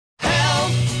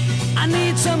I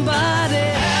need somebody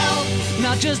help,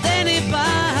 not just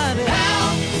anybody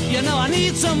help. You know I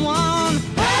need someone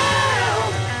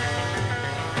help.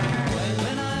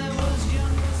 When I was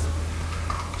young.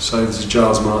 So this is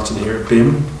Giles Martin here at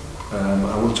BIMM.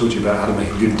 I want to talk to you about how to make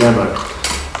a good demo.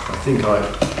 I think I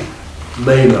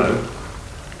may know.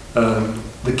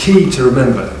 The key to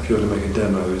remember if you're going to make a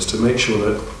demo is to make sure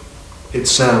that it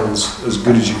sounds as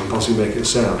good as you can possibly make it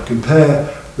sound.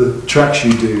 Compare the tracks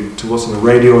you do to what's on the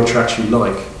radio or tracks you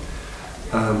like.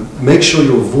 Make sure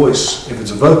your voice, if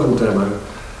it's a vocal demo,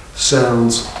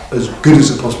 sounds as good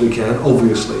as it possibly can,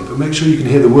 obviously, but make sure you can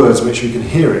hear the words, make sure you can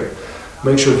hear it.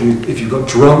 Make sure if you've got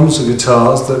drums and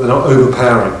guitars that they're not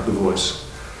overpowering the voice.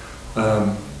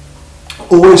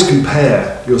 Always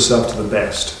compare yourself to the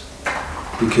best,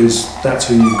 because that's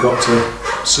who you've got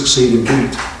to succeed and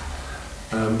beat.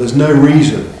 There's no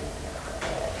reason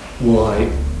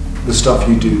why the stuff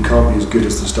you do can't be as good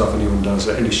as the stuff anyone does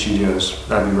at any studios,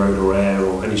 Abbey Road or Air,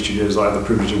 or any studios I have the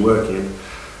privilege of working in,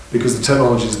 because the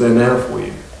technology is there now for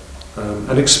you.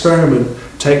 And experiment,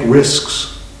 take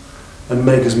risks, and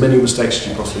make as many mistakes as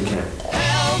you possibly can.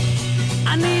 Help,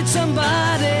 I need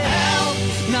somebody help,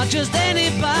 not just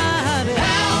anybody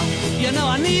help. You know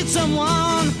I need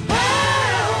someone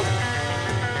help.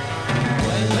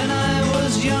 When I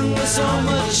was younger, so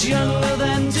much younger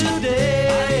than today,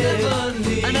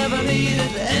 I never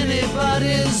needed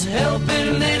anybody's help